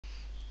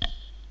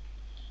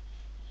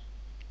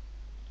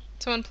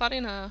So when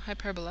plotting a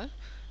hyperbola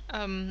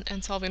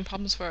and solving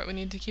problems for it, we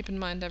need to keep in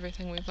mind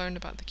everything we've learned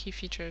about the key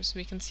features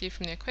we can see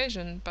from the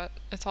equation, but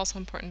it's also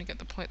important to get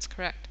the points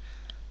correct.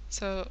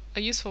 So a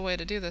useful way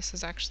to do this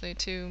is actually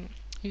to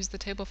use the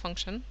table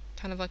function,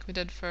 kind of like we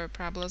did for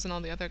parabolas and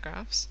all the other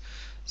graphs.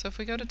 So if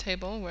we go to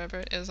table, wherever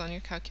it is on your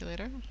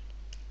calculator,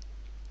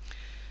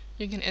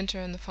 you can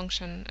enter in the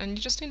function, and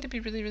you just need to be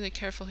really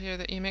careful here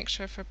that you make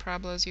sure for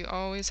parabolas you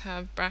always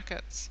have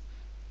brackets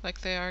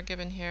like they are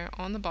given here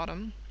on the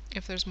bottom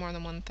if there's more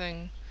than one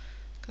thing,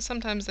 because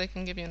sometimes they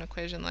can give you an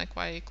equation like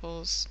y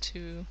equals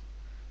 2x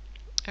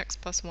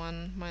plus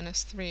 1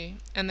 minus 3,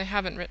 and they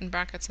haven't written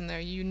brackets in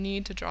there. You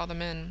need to draw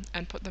them in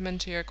and put them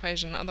into your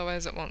equation,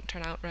 otherwise it won't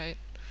turn out right.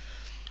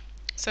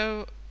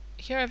 So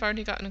here I've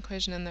already got an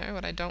equation in there,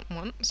 what I don't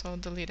want, so I'll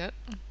delete it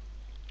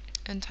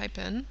and type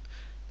in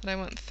that I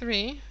want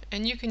 3,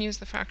 and you can use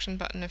the fraction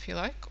button if you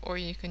like, or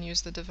you can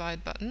use the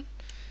divide button,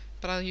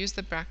 but I'll use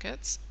the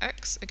brackets.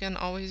 X, again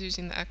always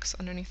using the X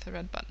underneath the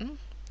red button,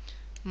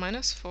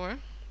 minus 4,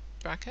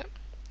 bracket,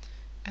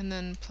 and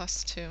then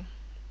plus 2,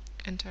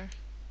 enter.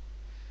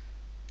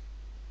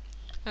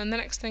 And the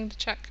next thing to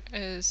check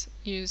is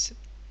use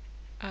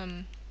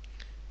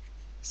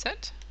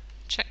set,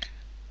 check,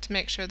 to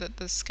make sure that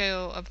the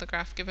scale of the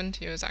graph given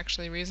to you is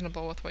actually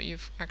reasonable with what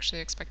you've actually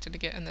expected to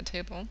get in the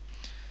table.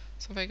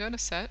 So if I go to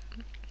set,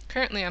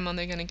 currently I'm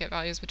only going to get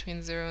values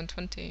between 0 and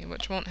 20,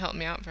 which won't help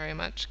me out very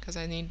much because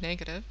I need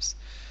negatives.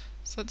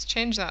 So let's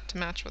change that to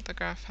match what the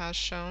graph has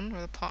shown, or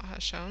the plot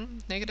has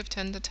shown, negative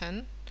 10 to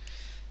 10,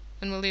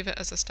 and we'll leave it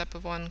as a step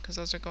of 1 because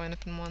those are going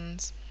up in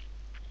ones.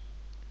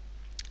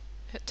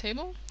 Hit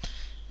table,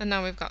 and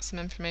now we've got some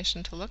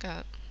information to look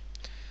at.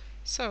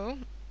 So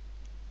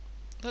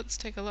let's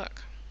take a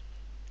look.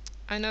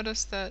 I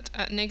notice that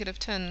at negative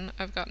 10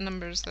 I've got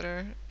numbers that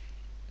are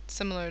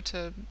similar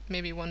to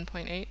maybe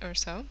 1.8 or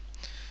so.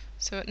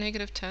 So at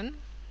negative 10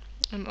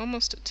 I'm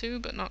almost at 2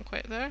 but not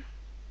quite there.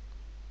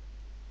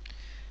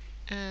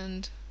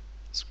 And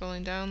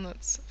scrolling down,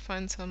 let's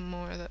find some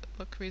more that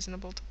look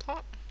reasonable to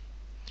plot.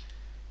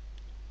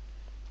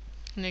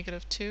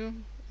 Negative 2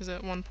 is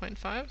at 1.5,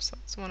 so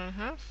that's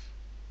 1.5.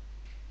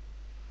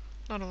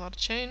 Not a lot of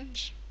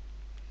change.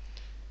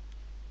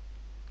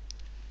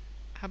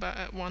 How about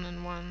at 1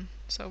 and 1?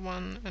 So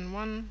 1 and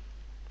 1,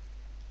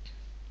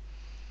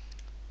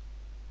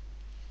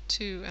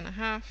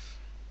 2.5,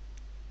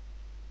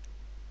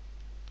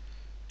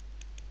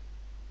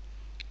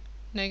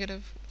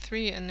 negative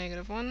 3 and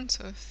negative 1,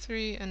 so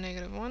 3 and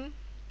negative 1.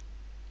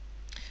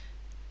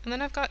 And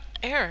then I've got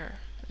error,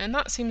 and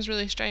that seems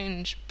really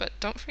strange, but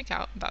don't freak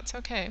out, that's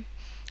okay.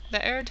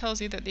 The error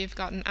tells you that you've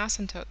got an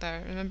asymptote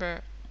there.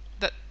 Remember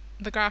that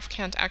the graph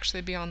can't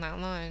actually be on that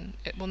line.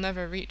 It will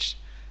never reach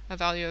a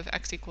value of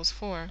x equals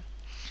 4.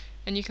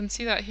 And you can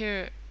see that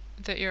here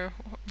that your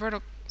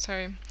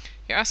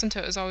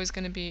asymptote is always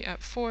going to be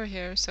at 4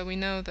 here, so we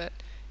know that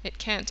it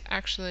can't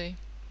actually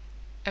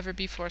ever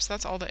be 4. So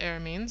that's all the error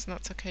means, and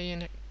that's okay,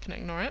 you can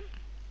ignore it.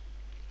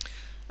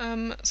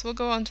 So we'll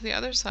go on to the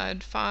other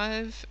side,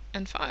 5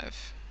 and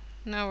 5.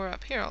 Now we're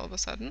up here all of a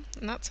sudden,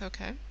 and that's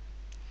okay.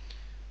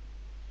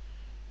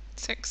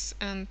 6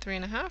 and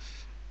 3.5.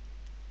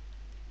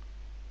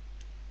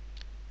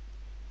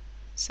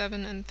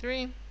 7 and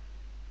 3.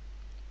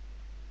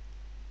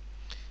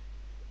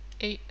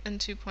 8 and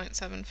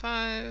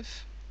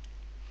 2.75.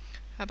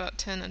 How about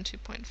 10 and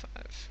 2.5?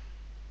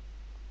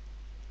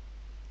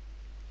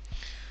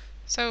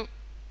 So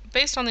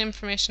based on the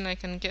information I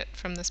can get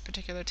from this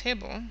particular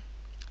table,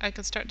 I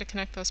could start to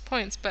connect those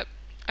points, but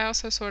I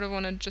also sort of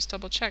want to just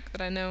double check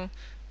that I know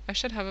I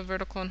should have a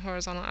vertical and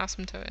horizontal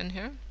asymptote in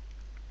here.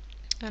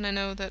 And I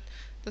know that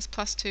this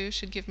plus 2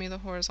 should give me the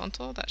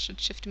horizontal, that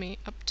should shift me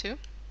up 2.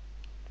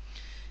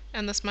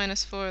 And this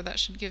minus 4, that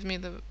should give me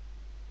the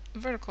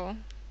vertical,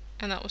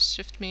 and that will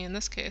shift me, in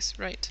this case,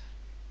 right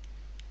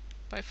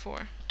by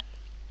 4.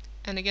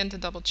 And again, to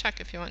double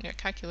check if you want your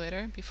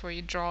calculator before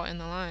you draw in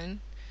the line,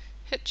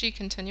 hit G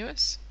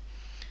continuous.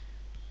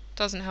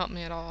 Doesn't help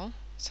me at all,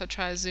 so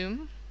try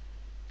zoom,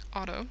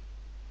 auto.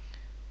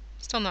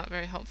 Still not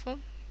very helpful.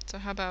 So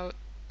how about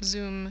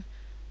zoom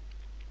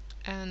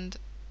and,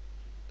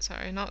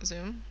 sorry, not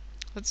zoom,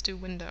 let's do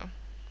window.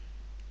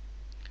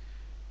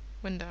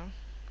 Window.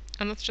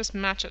 And let's just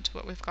match it to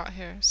what we've got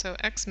here. So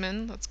x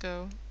min, let's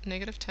go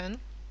negative 10.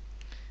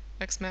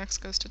 X max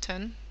goes to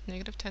 10,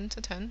 negative 10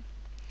 to 10.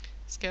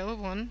 Scale of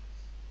 1,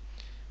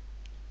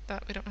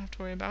 that we don't have to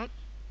worry about.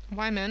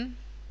 Y min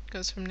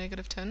goes from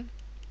negative 10.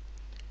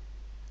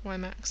 Y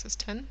max is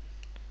 10.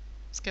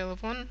 Scale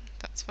of 1,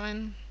 that's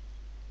fine.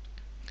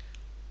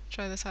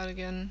 Try this out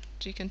again,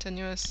 G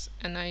continuous,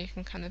 and now you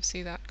can kind of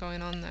see that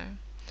going on there.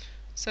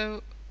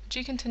 So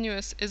G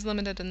continuous is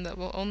limited in that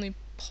we'll only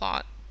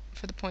plot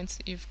for the points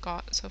that you've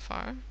got so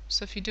far.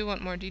 So if you do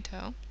want more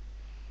detail,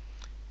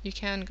 you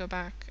can go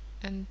back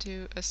and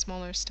do a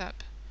smaller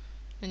step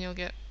and you'll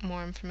get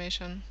more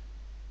information.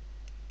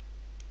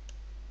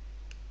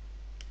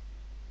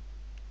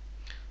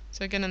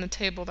 So again, in the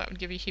table that would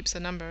give you heaps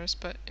of numbers,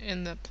 but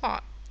in the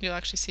plot you'll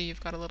actually see you've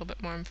got a little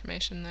bit more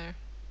information there.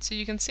 So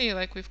you can see,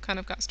 like, we've kind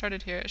of got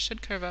started here. It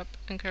should curve up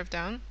and curve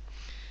down.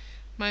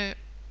 My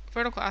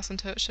vertical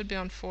asymptote should be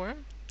on 4.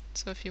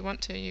 So if you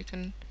want to, you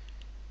can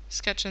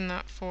sketch in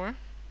that 4.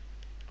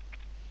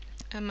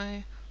 And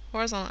my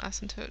horizontal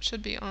asymptote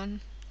should be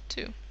on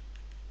 2.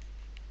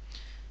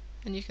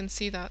 And you can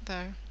see that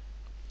there.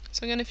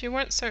 So again, if you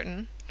weren't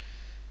certain,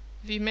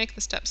 if you make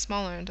the steps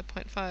smaller into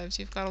 0.5s,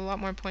 you've got a lot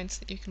more points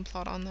that you can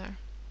plot on there.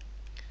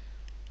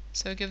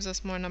 So it gives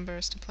us more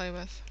numbers to play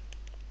with,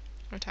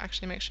 or to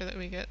actually make sure that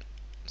we get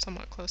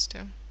somewhat close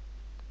to.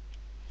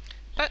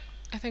 But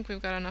I think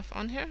we've got enough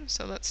on here,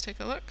 so let's take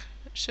a look.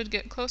 It should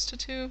get close to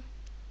 2,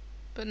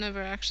 but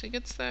never actually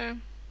gets there,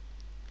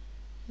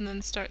 and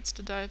then starts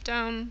to dive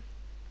down,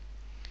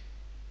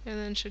 and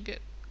then should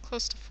get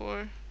close to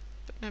 4,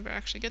 but never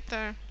actually get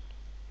there.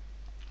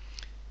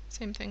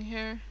 Same thing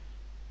here.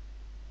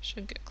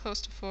 Should get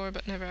close to 4,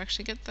 but never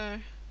actually get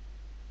there.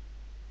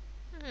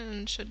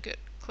 And should get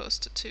close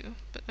to 2,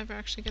 but never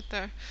actually get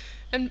there.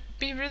 And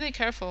be really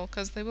careful,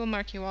 because they will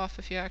mark you off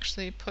if you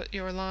actually put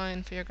your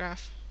line for your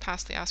graph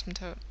past the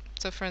asymptote.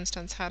 So for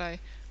instance, had I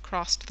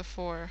crossed the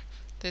 4,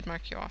 they'd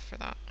mark you off for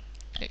that.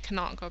 It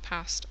cannot go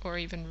past or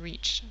even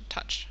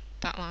touch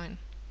that line.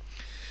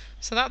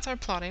 So that's our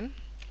plotting.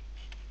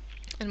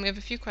 And we have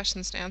a few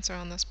questions to answer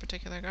on this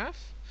particular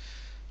graph.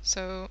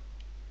 So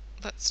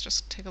let's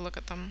just take a look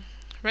at them.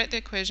 Write the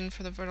equation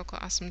for the vertical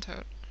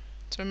asymptote.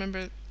 So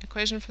remember,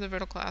 equation for the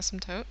vertical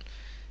asymptote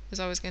is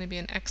always going to be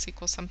an x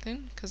equals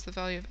something, because the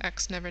value of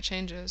x never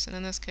changes, and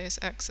in this case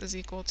x is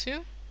equal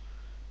to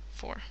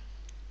 4.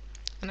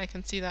 And I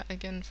can see that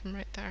again from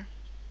right there.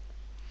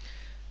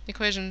 The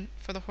equation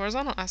for the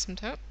horizontal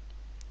asymptote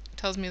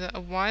tells me that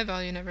a y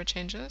value never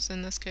changes,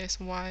 in this case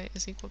y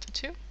is equal to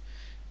 2,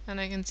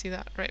 and I can see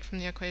that right from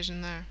the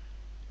equation there.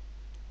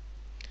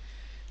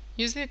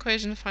 Use the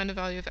equation to find a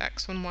value of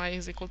x when y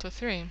is equal to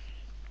 3.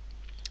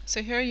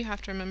 So here you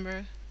have to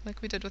remember,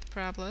 like we did with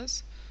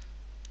parabolas,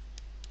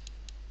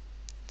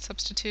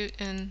 substitute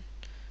in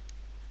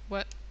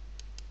what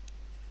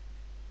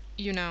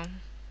you know.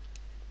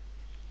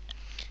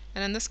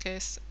 And in this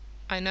case,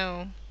 I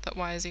know that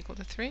y is equal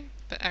to 3,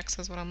 but x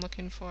is what I'm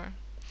looking for.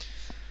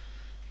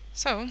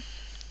 So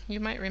you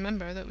might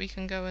remember that we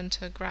can go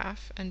into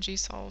graph and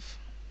gsolve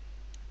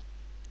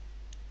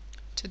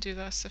to do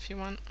this if you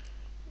want.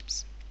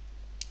 Oops.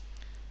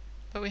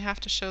 But we have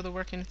to show the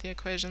working of the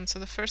equation. So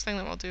the first thing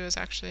that we'll do is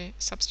actually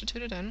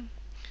substitute it in.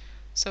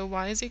 So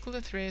y is equal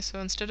to 3, so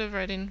instead of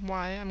writing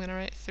y, I'm going to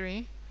write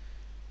 3.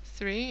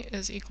 3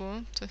 is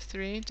equal to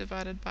 3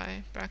 divided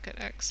by bracket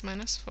x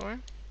minus 4,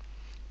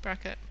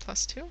 bracket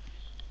plus 2.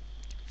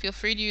 Feel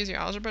free to use your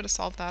algebra to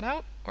solve that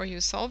out, or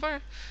use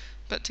solver,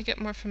 but to get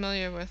more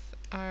familiar with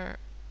our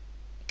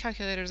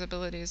calculator's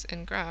abilities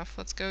in graph,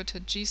 let's go to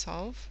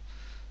gsolve.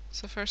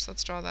 So first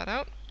let's draw that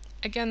out.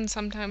 Again,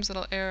 sometimes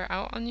it'll error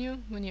out on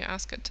you when you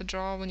ask it to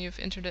draw when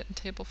you've entered it in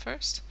table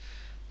first.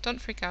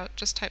 Don't freak out,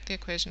 just type the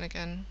equation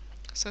again.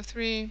 So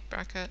 3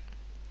 bracket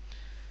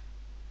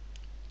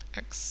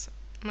x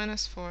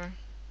minus 4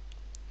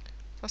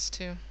 plus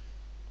 2.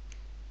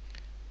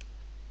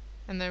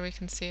 And there we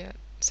can see it.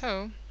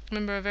 So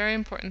remember, a very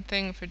important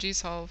thing for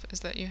gsolve is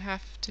that you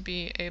have to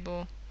be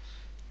able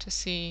to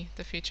see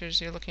the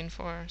features you're looking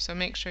for. So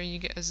make sure you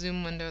get a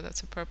zoom window that's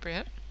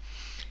appropriate.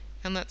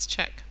 And let's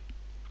check.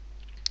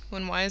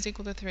 When y is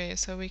equal to 3,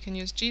 so we can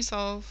use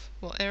gsolve,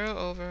 we'll arrow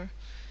over,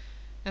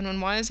 and when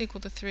y is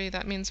equal to 3,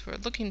 that means we're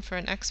looking for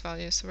an x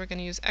value, so we're going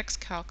to use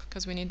xcalc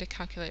because we need to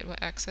calculate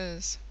what x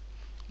is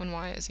when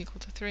y is equal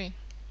to 3.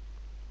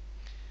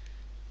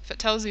 If it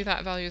tells you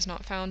that value is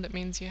not found, it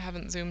means you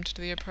haven't zoomed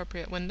to the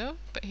appropriate window,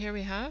 but here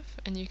we have,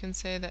 and you can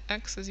say that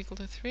x is equal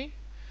to 3,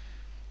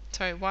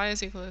 sorry, y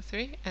is equal to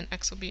 3, and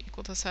x will be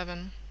equal to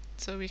 7.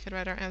 So we could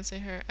write our answer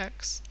here,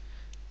 x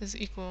is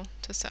equal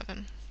to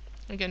 7.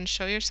 Again,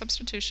 show your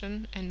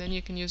substitution, and then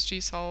you can use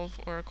gsolve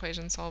or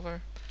equation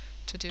solver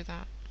to do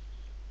that.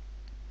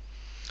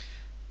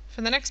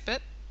 For the next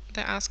bit,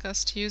 they ask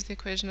us to use the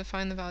equation to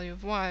find the value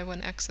of y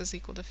when x is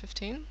equal to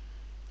 15.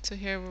 So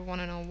here we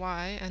want to know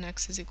y, and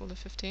x is equal to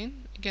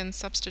 15. Again,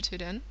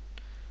 substitute in.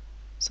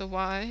 So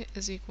y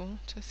is equal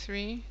to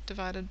 3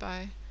 divided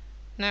by,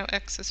 now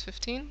x is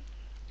 15,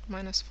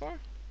 minus 4,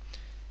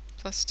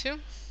 plus 2.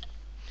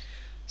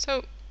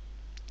 So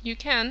you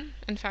can,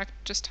 in fact,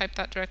 just type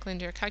that directly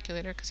into your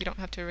calculator because you don't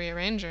have to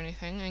rearrange or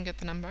anything and get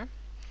the number.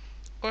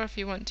 Or if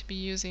you want to be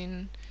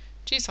using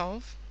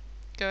gsolve,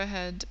 go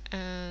ahead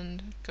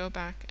and go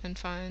back and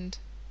find,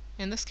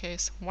 in this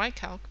case,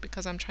 ycalc,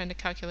 because I'm trying to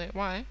calculate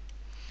y,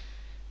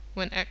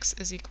 when x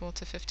is equal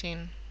to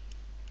 15.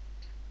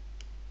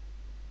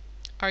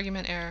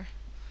 Argument error.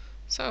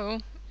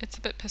 So it's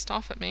a bit pissed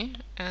off at me,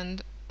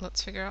 and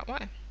let's figure out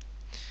why.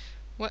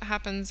 What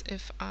happens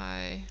if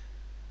I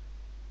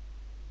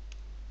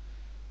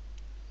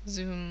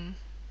zoom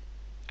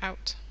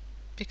out?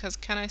 Because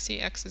can I see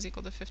x is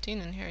equal to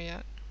 15 in here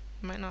yet?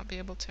 Might not be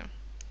able to.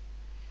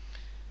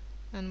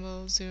 And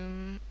we'll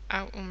zoom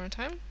out one more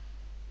time.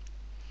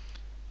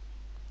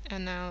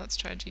 And now let's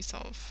try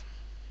gsolve.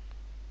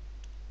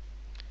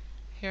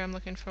 here I'm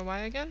looking for y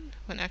again,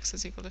 when x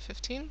is equal to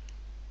 15.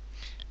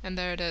 And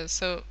there it is.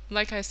 So,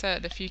 like I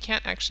said, if you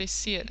can't actually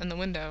see it in the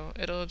window,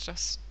 it'll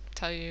just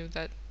tell you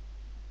that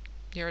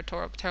you're a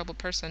terrible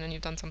person and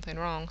you've done something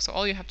wrong. So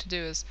all you have to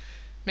do is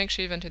make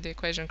sure you've entered the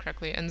equation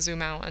correctly and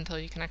zoom out until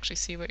you can actually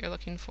see what you're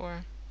looking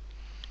for.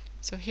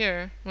 So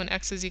here, when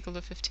x is equal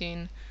to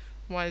 15,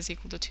 y is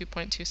equal to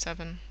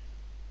 2.27.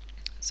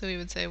 So we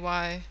would say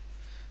y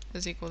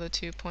is equal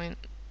to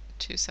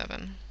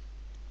 2.27.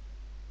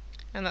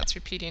 And that's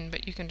repeating,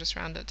 but you can just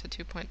round it to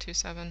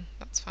 2.27.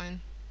 That's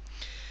fine.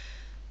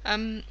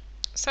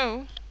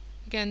 So,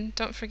 again,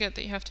 don't forget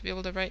that you have to be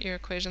able to write your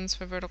equations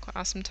for vertical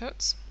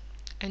asymptotes.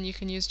 And you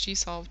can use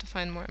gsolve to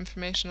find more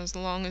information as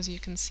long as you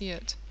can see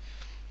it.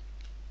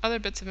 Other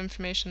bits of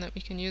information that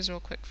we can use real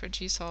quick for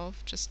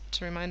gsolve, just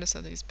to remind us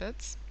of these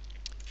bits.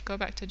 Go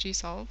back to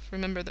gsolve.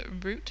 Remember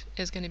that root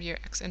is going to be your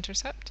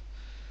x-intercept.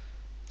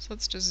 So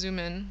let's just zoom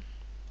in.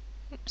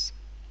 Oops.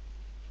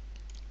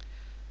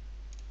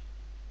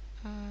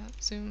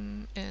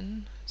 Zoom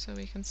in so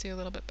we can see a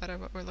little bit better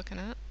what we're looking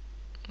at.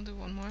 I'll do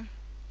one more.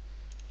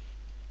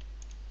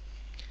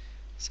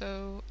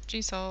 So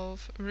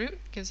gsolve root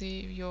gives you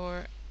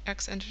your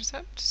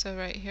x-intercept. So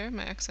right here,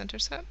 my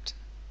x-intercept.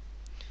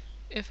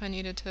 If I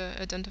needed to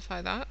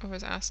identify that or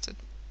was asked to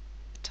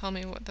tell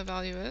me what the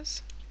value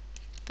is,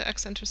 the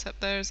x-intercept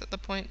there is at the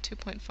point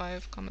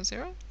 2.5,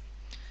 0,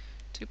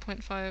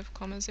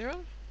 2.5,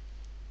 0.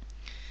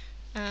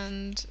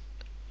 And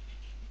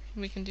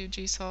we can do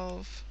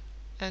gsolve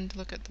and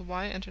look at the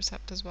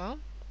y-intercept as well.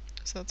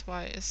 So that's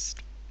y is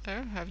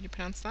there, however you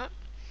pronounce that.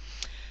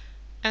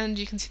 And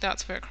you can see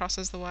that's where it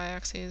crosses the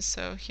y-axis.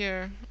 So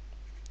here,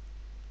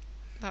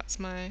 that's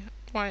my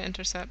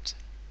y-intercept.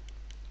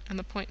 And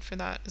the point for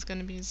that is going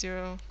to be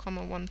 0,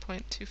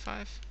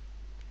 1.25.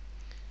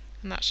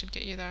 And that should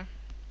get you there.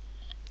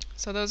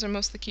 So those are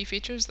most of the key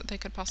features that they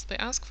could possibly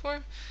ask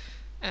for.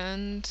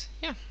 And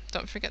yeah,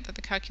 don't forget that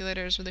the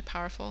calculator is really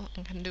powerful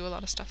and can do a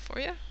lot of stuff for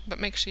you. But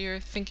make sure you're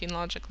thinking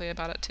logically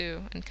about it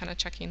too and kind of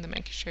checking to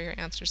make sure your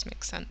answers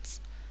make sense.